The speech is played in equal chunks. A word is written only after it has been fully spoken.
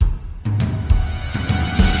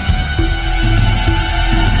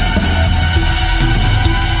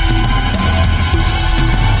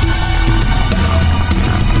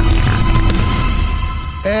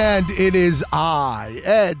And it is I,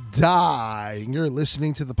 Ed Dye. You're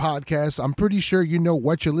listening to the podcast. I'm pretty sure you know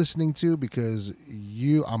what you're listening to because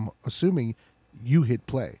I'm assuming you hit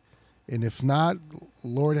play. And if not,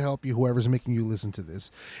 Lord help you, whoever's making you listen to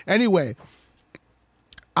this. Anyway,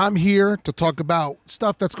 I'm here to talk about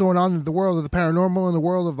stuff that's going on in the world of the paranormal, in the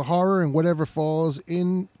world of the horror, and whatever falls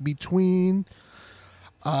in between.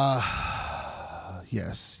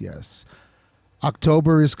 Yes.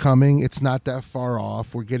 October is coming. It's not that far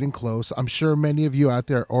off. We're getting close. I'm sure many of you out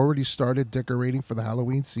there already started decorating for the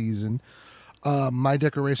Halloween season. My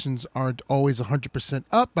decorations aren't always 100%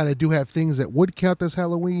 up, but I do have things that would count as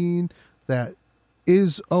Halloween that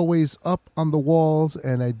is always up on the walls,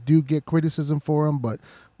 and I do get criticism for them, but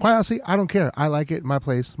quite honestly, I don't care. I like it, my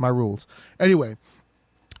place, my rules. Anyway,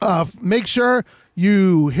 make sure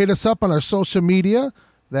you hit us up on our social media.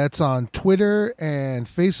 That's on Twitter and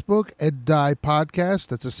Facebook, Ed Dye Podcast.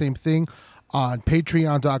 That's the same thing on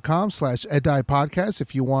patreon.com/Ed Dye Podcast.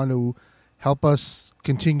 If you want to help us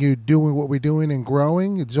continue doing what we're doing and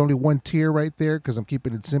growing, it's only one tier right there because I'm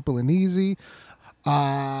keeping it simple and easy.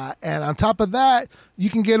 And on top of that, you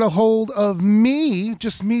can get a hold of me,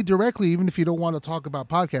 just me directly, even if you don't want to talk about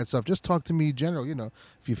podcast stuff. Just talk to me general,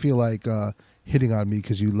 if you feel like hitting on me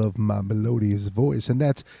because you love my melodious voice. And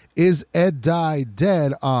that's Is Ed Dye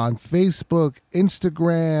Dead on Facebook,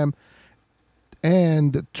 Instagram,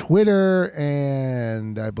 and Twitter.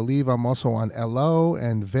 And I believe I'm also on LO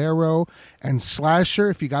and Vero and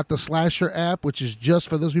Slasher. If you got the Slasher app, which is just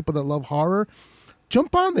for those people that love horror,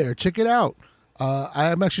 jump on there. Check it out.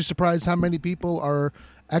 I'm actually surprised how many people are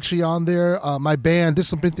actually on there. My band,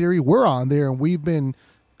 Discipline Theory, we're on there, and we've been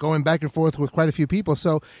going back and forth with quite a few people.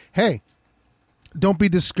 So, hey, don't be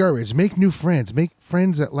discouraged. Make new friends. Make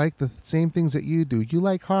friends that like the same things that you do. You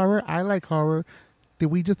like horror? I like horror. Did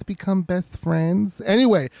we just become best friends?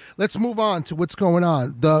 Anyway, let's move on to what's going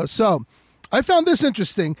on. So I found this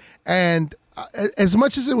interesting, and as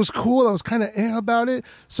much as it was cool, I was kind of about it.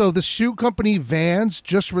 So the shoe company Vans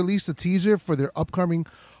just released a teaser for their upcoming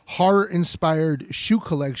horror-inspired shoe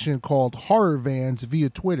collection called Horror Vans via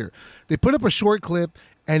Twitter. They put up a short clip,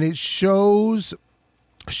 and it shows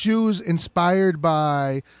shoes inspired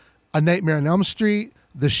by A Nightmare on Elm Street,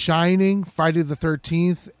 The Shining, Friday the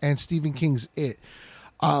 13th, and Stephen King's It.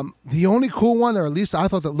 The only cool one, or at least I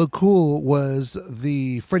thought that looked cool, was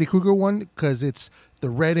the Freddy Krueger one because it's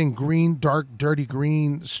the red and green, dark, dirty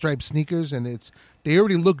green striped sneakers, and they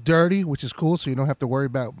already look dirty, which is cool, so you don't have to worry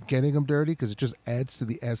about getting them dirty because it just adds to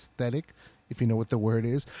the aesthetic, if you know what the word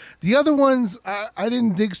is. The other ones, I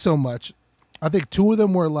didn't dig so much. I think two of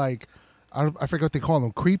them were like, I forget what they call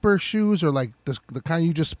them, creeper shoes, or like the kind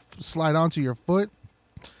you just slide onto your foot.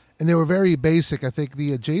 And they were very basic. I think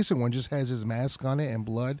the adjacent one just has his mask on it and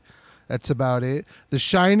blood. That's about it. The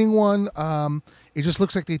Shining one, it just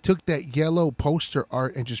looks like they took that yellow poster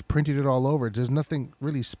art and just printed it all over. There's nothing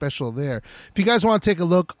really special there. If you guys want to take a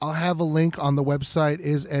look, I'll have a link on the website,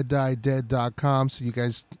 iseddiedead.com, so you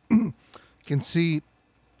guys can see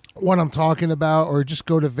what I'm talking about, or just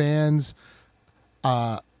go to Vans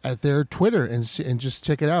at their Twitter and just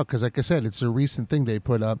check it out, because like I said, it's a recent thing they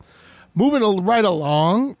put up. Moving right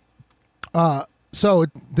along, so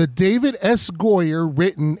the David S. Goyer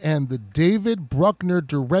written and the David Bruckner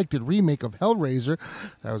directed remake of Hellraiser,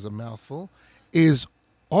 that was a mouthful, is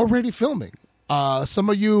already filming. Some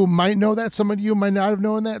of you might know that, some of you might not have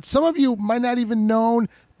known that, some of you might not even known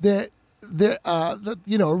that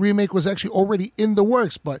a remake was actually already in the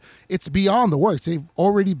works, but it's beyond the works. They've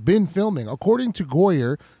already been filming. According to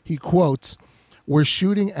Goyer, he quotes, "We're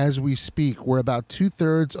shooting as we speak. We're about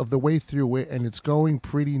 2/3 of the way through it, and it's going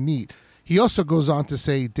pretty neat." He also goes on to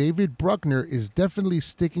say David Bruckner is definitely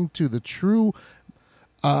sticking to the true,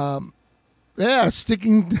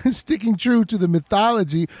 sticking true to the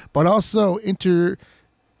mythology, but also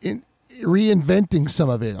reinventing some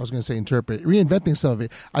of it. I was going to say reinventing some of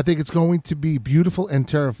it. I think it's going to be beautiful and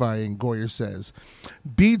terrifying, Goyer says.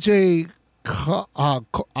 BJ,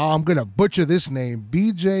 I'm going to butcher this name,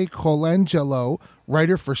 BJ Colangelo,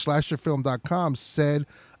 writer for slasherfilm.com, said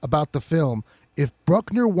about the film, "If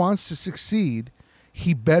Bruckner wants to succeed,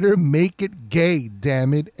 he better make it gay,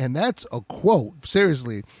 damn it." And that's a quote,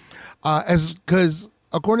 seriously. Because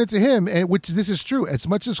according to him, and which this is true, as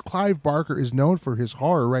much as Clive Barker is known for his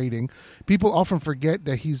horror writing, people often forget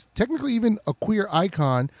that he's technically even a queer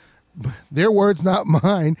icon, their words, not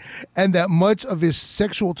mine, and that much of his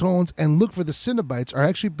sexual tones and look for the Cenobites are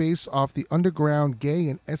actually based off the underground gay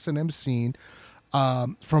and S&M scene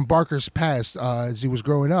from Barker's past as he was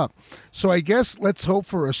growing up. So I guess let's hope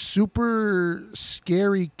for a super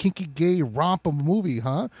scary, kinky gay romp of a movie,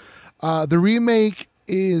 huh? The remake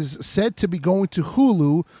is said to be going to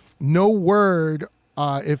Hulu No word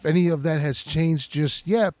if any of that has changed just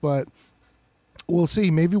yet, but we'll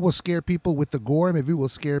see. Maybe we'll scare people with the gore. Maybe we'll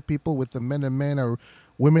scare people with the men on men or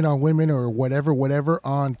women on women or whatever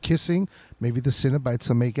on kissing. Maybe the Cenobites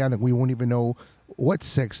will make out and we won't even know what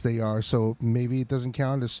sex they are. So maybe it doesn't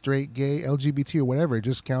count as straight, gay, LGBT, or whatever. It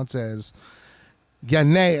just counts as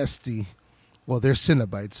nasty. Well, they're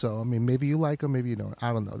Cenobites, so I mean, maybe you like them, maybe you don't.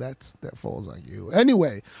 I don't know. That falls on you.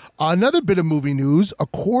 Anyway, another bit of movie news.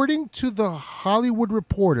 According to the Hollywood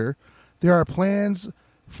Reporter, there are plans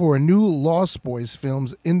for a new Lost Boys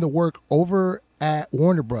films in the work over at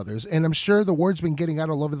Warner Brothers, and I'm sure the word's been getting out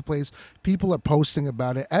all over the place. People are posting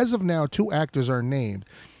about it. As of now, 2 actors are named.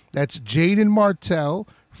 That's Jaden Martell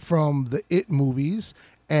from the It movies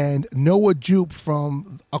and Noah Jupe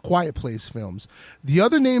from A Quiet Place films. The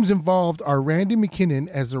other names involved are Randy McKinnon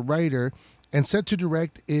as a writer, and set to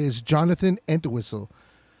direct is Jonathan Entwistle.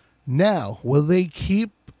 Now, will they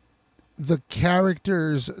keep the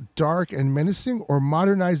characters dark and menacing, or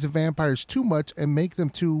modernize the vampires too much and make them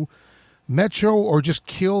too metro, or just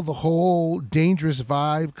kill the whole dangerous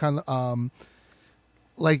vibe, kind of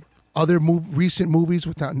like other recent movies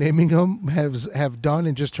without naming them have done,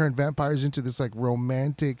 and just turned vampires into this like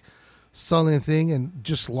romantic sullen thing and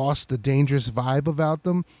just lost the dangerous vibe about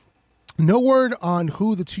them. No word on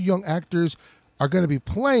who the 2 young actors are going to be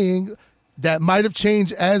playing. That might have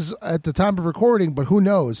changed as at the time of recording, but who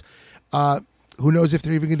knows? Who knows if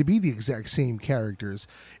they're even going to be the exact same characters?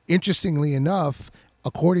 Interestingly enough,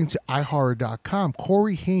 according to iHorror.com,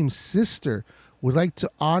 Corey Haim's sister would like to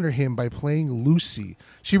honor him by playing Lucy.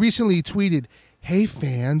 She recently tweeted, "Hey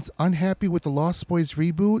fans, unhappy with the Lost Boys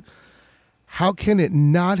reboot? How can it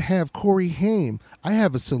not have Corey Haim? I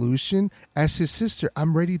have a solution. As his sister,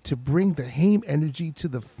 I'm ready to bring the Haim energy to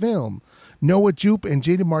the film. Noah Jupe and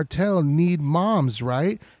Jaden Martell need moms,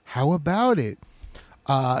 right? How about it?"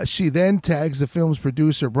 She then tags the film's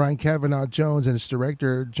producer, Brian Kavanaugh Jones, and its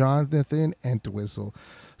director, Jonathan Entwistle.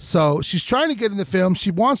 So she's trying to get in the film. She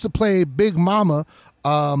wants to play Big Mama.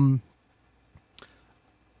 I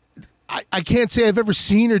can't say I've ever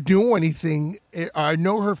seen her do anything. I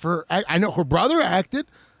know her I know her brother acted.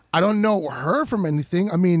 I don't know her from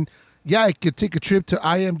anything. I mean, yeah, I could take a trip to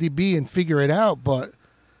IMDb and figure it out, but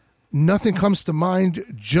nothing comes to mind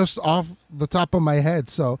just off the top of my head.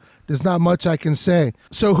 So there's not much I can say.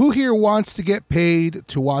 So who here wants to get paid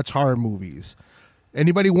to watch horror movies?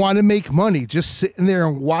 Anybody want to make money just sitting there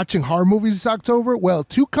and watching horror movies this October? Well,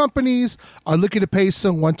 2 companies are looking to pay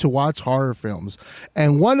someone to watch horror films.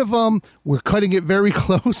 And one of them, we're cutting it very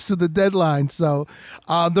close to the deadline. So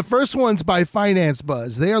the first one's by Finance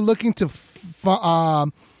Buzz. They are looking to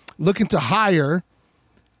hire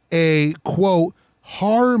a, quote,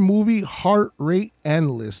 horror movie heart rate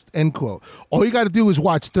analyst, end quote. All you got to do is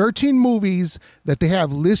watch 13 movies that they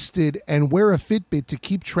have listed and wear a Fitbit to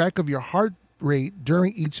keep track of your heart rate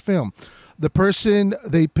during each film. The person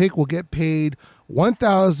they pick will get paid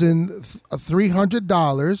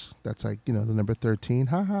 $1,300. That's like, the number 13.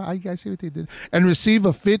 I guys see what they did. And receive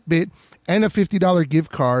a Fitbit and a $50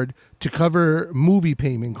 gift card to cover movie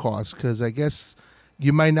payment costs, because I guess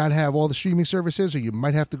you might not have all the streaming services, or you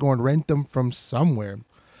might have to go and rent them from somewhere.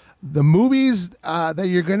 The movies that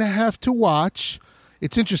you're going to have to watch,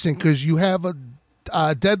 it's interesting because you have a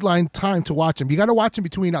deadline time to watch them. You got to watch them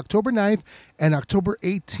between October 9th and October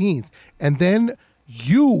 18th. And then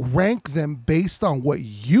you rank them based on what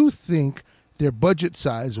you think their budget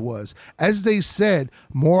size was. As they said,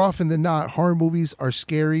 more often than not, horror movies are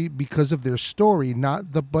scary because of their story,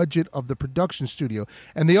 not the budget of the production studio.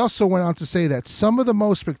 And they also went on to say that some of the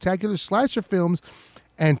most spectacular slasher films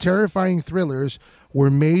and terrifying thrillers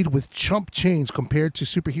were made with chump change compared to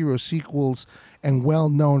superhero sequels and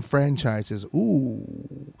well-known franchises.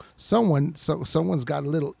 Ooh, someone's got a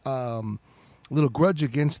little grudge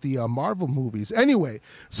against the Marvel movies. Anyway,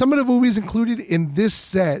 some of the movies included in this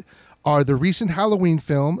set are the recent Halloween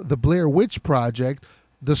film, The Blair Witch Project,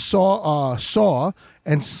 the Saw,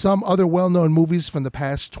 and some other well-known movies from the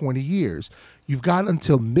past 20 years. You've got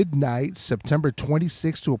until midnight, September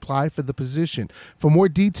 26th, to apply for the position. For more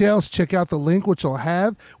details, check out the link, which I'll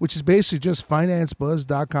have, which is basically just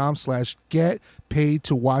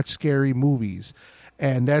financebuzz.com/get-paid-to-watch-scary-movies.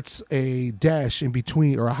 And that's a dash in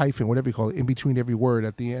between, or a hyphen, whatever you call it, in between every word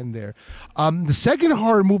at the end there. The second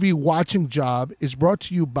horror movie watching job is brought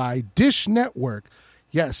to you by Dish Network.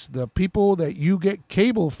 Yes, the people that you get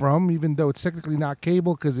cable from, even though it's technically not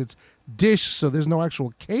cable because it's Dish, so there's no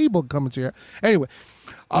actual cable coming to you. Anyway,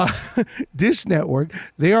 Dish Network,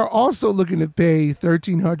 they are also looking to pay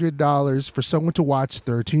 $1,300 for someone to watch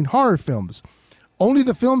 13 horror films. Only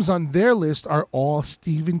the films on their list are all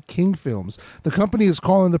Stephen King films. The company is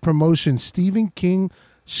calling the promotion Stephen King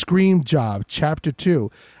Scream Job Chapter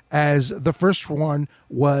 2, as the first one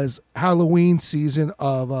was Halloween season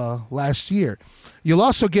of last year. You'll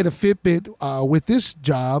also get a Fitbit with this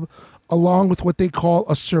job, along with what they call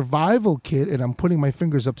a survival kit, and I'm putting my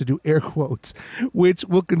fingers up to do air quotes, which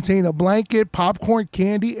will contain a blanket, popcorn,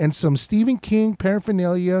 candy, and some Stephen King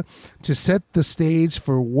paraphernalia to set the stage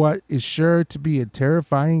for what is sure to be a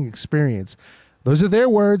terrifying experience. Those are their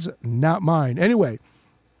words, not mine. Anyway,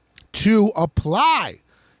 to apply,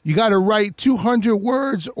 you got to write 200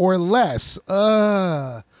 words or less.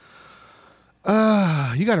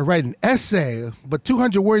 You got to write an essay, but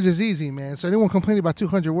 200 words is easy, man. So anyone complaining about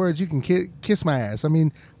 200 words, you can kiss my ass. I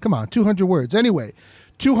mean, come on, 200 words. Anyway,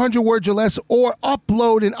 200 words or less, or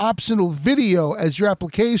upload an optional video as your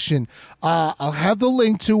application. I'll have the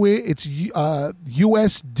link to it. It's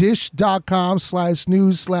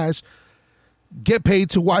usdish.com/news/get paid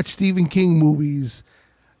to watch Stephen King movies.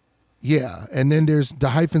 Yeah, and then there's the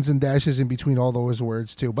hyphens and dashes in between all those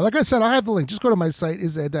words, too. But like I said, I'll have the link. Just go to my site,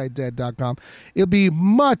 isedidead.com. It'll be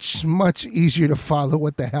much, much easier to follow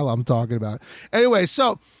what the hell I'm talking about. Anyway,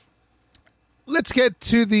 so let's get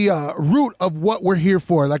to the root of what we're here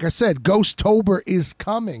for. Like I said, Ghostober is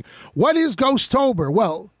coming. What is Ghostober?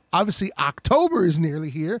 Well, obviously, October is nearly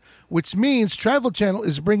here, which means Travel Channel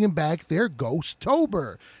is bringing back their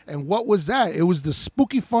Ghostober. And what was that? It was the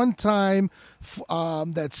spooky fun time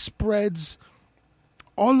that spreads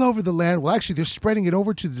all over the land. Well, actually, they're spreading it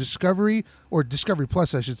over to the Discovery, or Discovery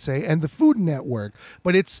Plus, I should say, and the Food Network.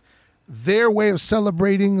 But it's their way of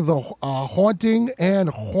celebrating the haunting and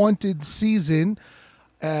haunted season.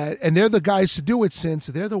 And they're the guys to do it, since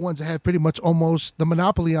they're the ones that have pretty much almost the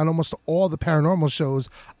monopoly on almost all the paranormal shows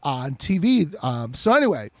on TV. So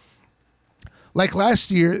anyway, like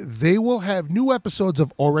last year, they will have new episodes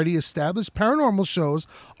of already established paranormal shows,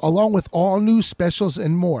 along with all new specials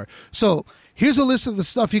and more. So here's a list of the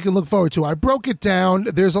stuff you can look forward to. I broke it down.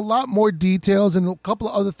 There's a lot more details and a couple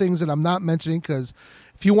of other things that I'm not mentioning, because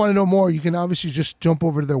if you want to know more, you can obviously just jump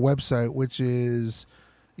over to their website, which is,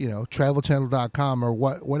 travelchannel.com or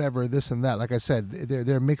whatever, this and that. Like I said,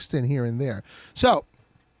 they're mixed in here and there. So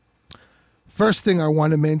first thing I want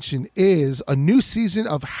to mention is a new season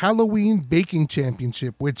of Halloween Baking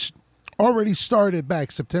Championship, which already started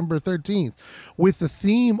back September 13th, with the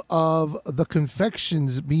theme of the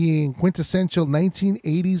confections being quintessential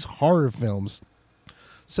 1980s horror films.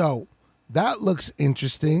 So that looks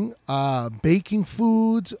interesting. Baking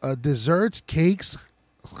foods, desserts, cakes,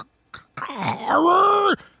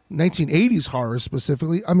 horror, 1980s horror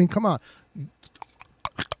specifically. I mean, come on.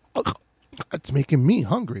 It's making me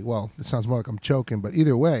hungry. Well, it sounds more like I'm choking, but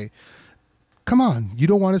either way, come on. You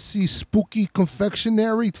don't want to see spooky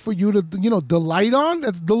confectionery for you to, delight on?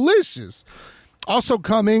 That's delicious. Also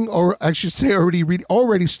coming, or I should say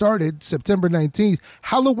already started, September 19th,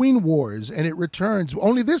 Halloween Wars, and it returns.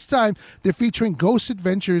 Only this time, they're featuring Ghost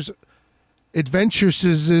Adventures. I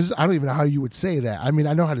don't even know how you would say that. I mean,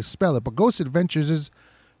 I know how to spell it, but Ghost Adventures is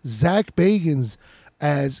Zach Bagans,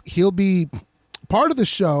 as he'll be part of the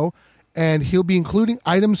show, and he'll be including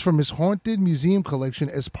items from his haunted museum collection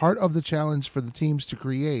as part of the challenge for the teams to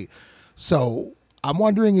create. So I'm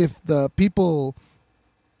wondering if the people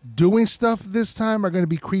doing stuff this time are going to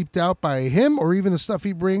be creeped out by him, or even the stuff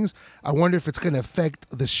he brings. I wonder if it's going to affect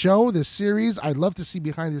the show, this series. I'd love to see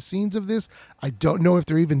behind the scenes of this. I don't know if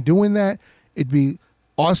they're even doing that. It'd be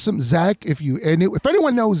awesome. Zach, if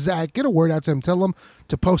anyone knows Zach, get a word out to him. Tell him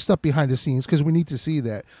to post up behind the scenes, because we need to see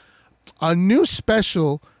that. A new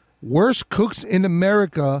special, Worst Cooks in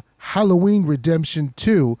America, Halloween Redemption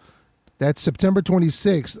 2. That's September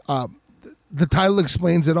 26th. The title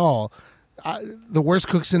explains it all. The Worst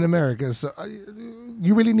Cooks in America. So,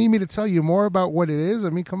 you really need me to tell you more about what it is? I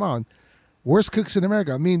mean, come on. Worst Cooks in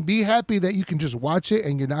America. I mean, be happy that you can just watch it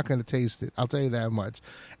and you're not going to taste it. I'll tell you that much.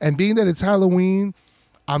 And being that it's Halloween,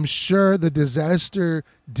 I'm sure the disaster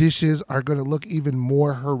dishes are going to look even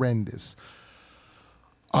more horrendous.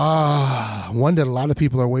 One that a lot of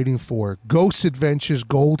people are waiting for. Ghost Adventures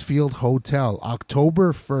Goldfield Hotel.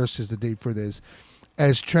 October 1st is the date for this.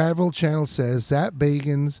 As Travel Channel says, Zach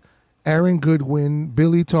Bagans, Aaron Goodwin,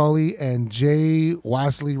 Billy Tolley, and Jay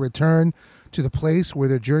Wasley return to the place where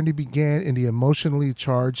their journey began in the emotionally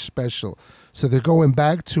charged special. So they're going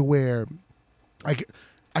back to where, I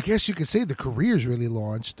guess you could say, the careers really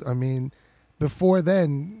launched. I mean, before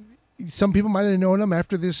then, some people might have known them.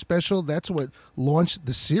 After this special, that's what launched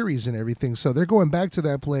the series and everything. So they're going back to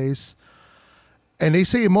that place. And they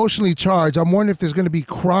say emotionally charged. I'm wondering if there's going to be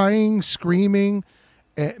crying, screaming.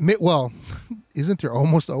 Well, isn't there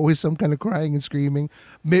almost always some kind of crying and screaming?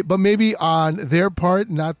 But maybe on their part,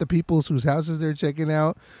 not the people's whose houses they're checking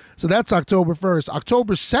out. So that's October 1st.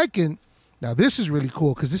 October 2nd, now this is really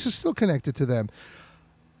cool because this is still connected to them.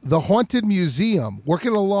 The Haunted Museum,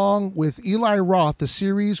 working along with Eli Roth, the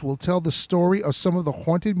series will tell the story of some of the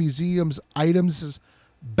Haunted Museum's items'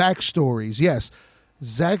 backstories. Yes,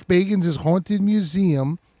 Zach Bagans' Haunted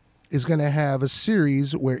Museum is going to have a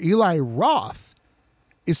series where Eli Roth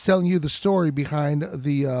is telling you the story behind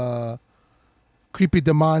the creepy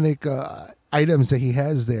demonic items that he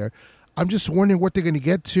has there. I'm just wondering what they're going to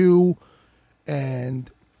get to and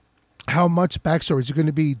how much backstory. Is it going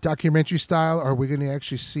to be documentary style, or are we going to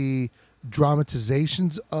actually see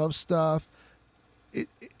dramatizations of stuff?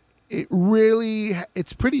 It really,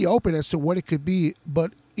 it's pretty open as to what it could be,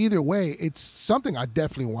 but either way, it's something I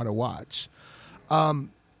definitely want to watch.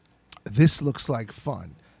 This looks like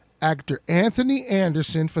fun. Actor Anthony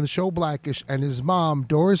Anderson for the show Blackish and his mom,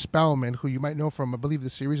 Doris Bauman, who you might know from, I believe, the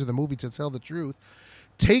series or the movie To Tell the Truth,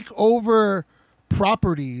 take over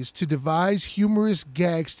properties to devise humorous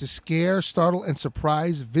gags to scare, startle, and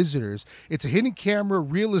surprise visitors. It's a hidden camera,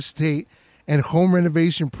 real estate, and home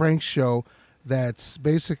renovation prank show that's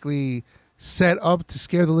basically set up to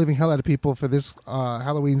scare the living hell out of people for this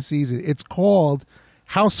Halloween season. It's called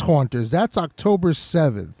House Haunters. That's October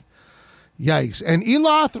 7th. Yikes. And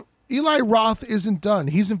Eli Roth isn't done.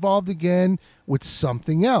 He's involved again with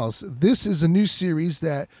something else. This is a new series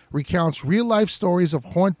that recounts real-life stories of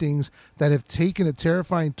hauntings that have taken a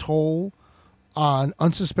terrifying toll on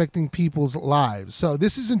unsuspecting people's lives. So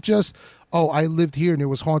this isn't just, oh, I lived here and it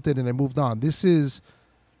was haunted and I moved on. This is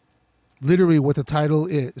literally what the title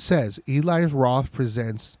says. Eli Roth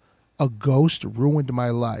presents A Ghost Ruined My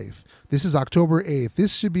Life. This is October 8th.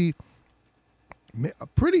 This should be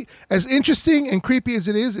pretty, as interesting and creepy as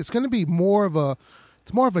it is. It's going to be more of a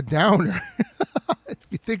downer. If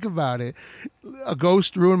you think about it, A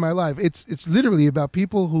Ghost Ruined My Life. It's literally about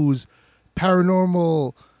people whose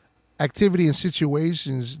paranormal activity and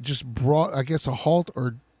situations just brought, I guess, a halt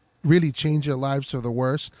or really changed their lives for the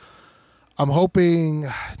worse. I'm hoping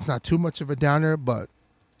it's not too much of a downer, but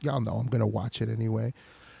y'all know I'm going to watch it anyway.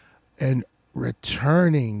 And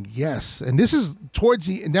returning, yes. And this is towards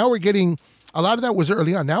the, now we're getting, a lot of that was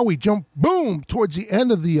early on. Now we jump, boom, towards the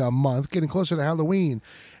end of the month, getting closer to Halloween.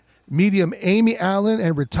 Medium Amy Allen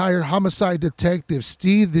and retired homicide detective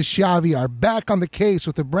Steve Dishavi are back on the case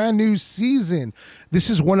with a brand new season. This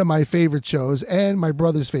is one of my favorite shows and my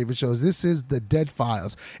brother's favorite shows. This is The Dead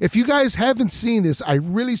Files. If you guys haven't seen this, I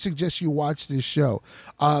really suggest you watch this show.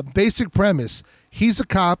 Basic premise, he's a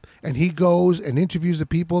cop and he goes and interviews the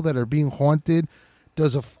people that are being haunted,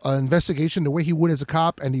 does an investigation the way he would as a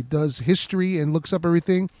cop, and he does history and looks up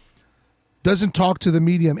everything. Doesn't talk to the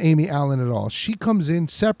medium Amy Allen at all. She comes in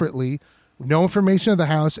separately, no information of the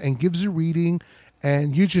house, and gives a reading,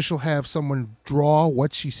 and usually she'll have someone draw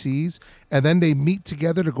what she sees, and then they meet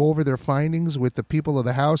together to go over their findings with the people of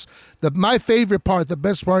the house. My favorite part, the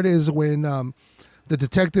best part, is when the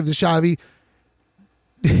detective, the Shavi,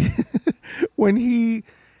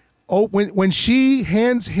 when she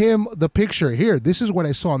hands him the picture, here, this is what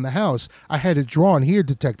I saw in the house. I had it drawn here,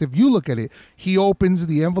 detective. You look at it. He opens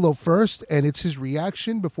the envelope first, and it's his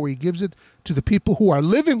reaction before he gives it to the people who are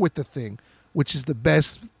living with the thing, which is the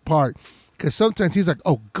best part. Because sometimes he's like,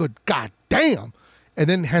 oh, good God damn, and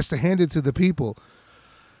then has to hand it to the people.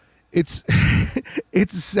 It's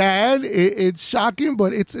it's sad, it's shocking,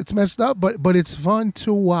 but it's messed up, but it's fun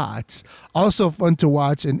to watch. Also fun to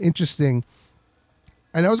watch and interesting.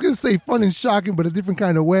 And I was going to say fun and shocking, but a different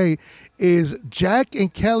kind of way, is Jack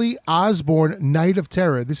and Kelly Osbourne, Night of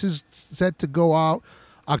Terror. This is set to go out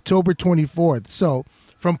October 24th. So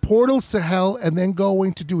from portals to hell and then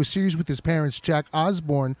going to do a series with his parents, Jack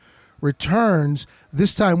Osbourne returns,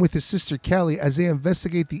 this time with his sister Kelly, as they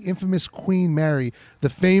investigate the infamous Queen Mary, the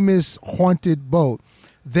famous haunted boat.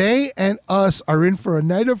 They and us are in for a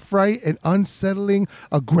night of fright and unsettling,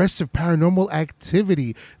 aggressive paranormal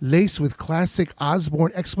activity laced with classic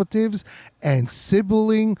Osbourne expletives and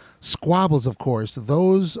sibling squabbles, of course.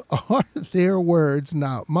 Those are their words,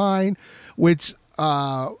 not mine, which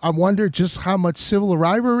I wonder just how much civil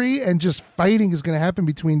rivalry and just fighting is going to happen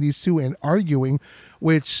between these two and arguing,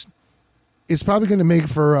 which is probably going to make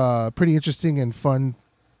for pretty interesting and fun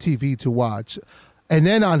TV to watch. And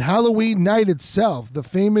then on Halloween night itself, the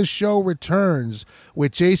famous show returns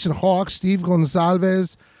with Jason Hawke, Steve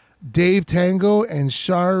Gonsalves, Dave Tango, and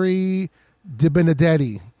Shari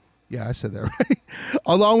DiBenedetti. Yeah, I said that right.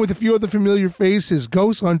 Along with a few other familiar faces,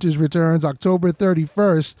 Ghost Hunters returns October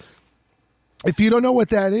 31st. If you don't know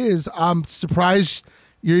what that is, I'm surprised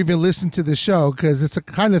you're even listening to the show, because it's a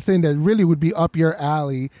kind of thing that really would be up your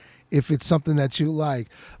alley if it's something that you like.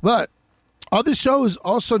 But other shows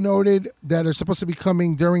also noted that are supposed to be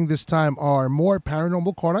coming during this time are more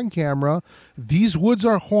Paranormal Caught on Camera, These Woods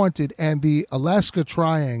Are Haunted, and the Alaska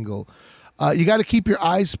Triangle. You got to keep your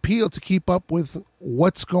eyes peeled to keep up with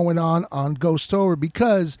what's going on Ghostober,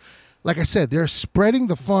 because, like I said, they're spreading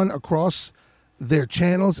the fun across their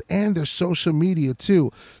channels and their social media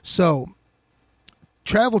too. So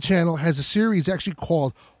Travel Channel has a series actually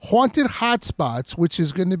called Haunted Hotspots, which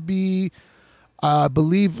is going to be, I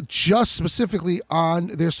believe, just specifically on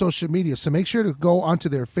their social media. So make sure to go onto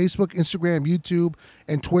their Facebook, Instagram, YouTube,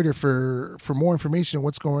 and Twitter for more information on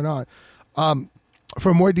what's going on.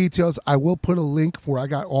 For more details, I will put a link for, I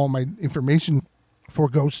got all my information for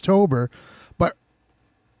Ghostober. But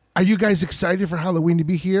are you guys excited for Halloween to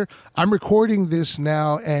be here? I'm recording this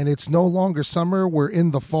now, and it's no longer summer. We're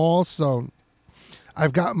in the fall, so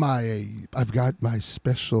I've got my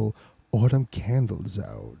special autumn candles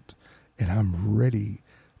out, and I'm ready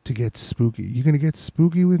to get spooky. You gonna get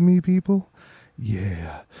spooky with me, people?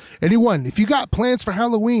 Yeah. Anyone, if you got plans for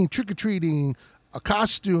Halloween, trick-or-treating,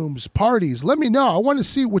 costumes, parties, let me know. I want to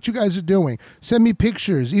see what you guys are doing. Send me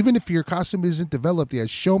pictures. Even if your costume isn't developed yet,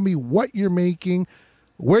 show me what you're making,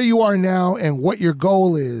 where you are now, and what your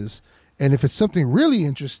goal is. And if it's something really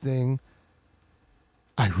interesting,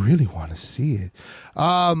 I really want to see it.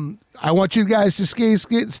 I want you guys to stay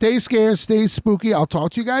scared, stay spooky. I'll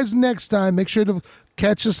talk to you guys next time. Make sure to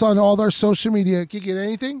catch us on all our social media. Can you get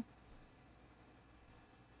anything?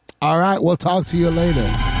 All right, we'll talk to you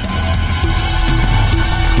later.